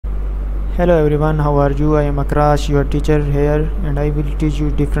Hello everyone, how are you? I am Akrash, your teacher here, and I will teach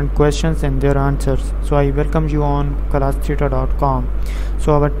you different questions and their answers. So I welcome you on classtheta.com.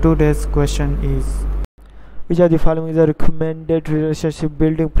 So our today's question is, which of the following is a recommended relationship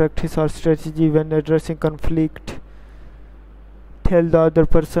building practice or strategy when addressing conflict? Tell the other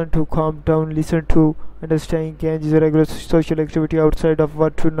person to calm down, listen to, understand, engage in regular social activity outside of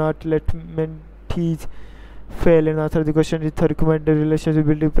work, to not let mentees fail. And answer the question is the recommended relationship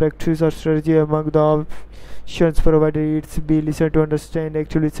building practice or strategy among the options provided. It's B. Listen to understand.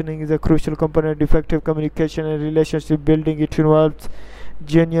 Active listening is a crucial component effective communication and relationship building. It involves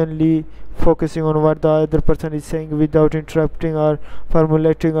genuinely focusing on what the other person is saying without interrupting or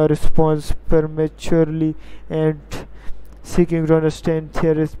formulating a response prematurely, and seeking to understand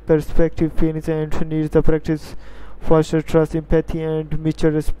their perspective, feelings, and needs. The practice fosters trust, empathy, and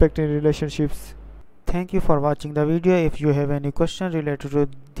mutual respect in relationships. Thank you for watching the video. If you have any question related to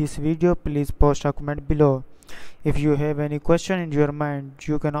this video, please post a comment below. If you have any question in your mind,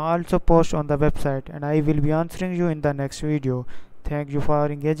 you can also post on the website and I will be answering you in the next video. Thank you for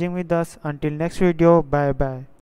engaging with us. Until next video, bye bye.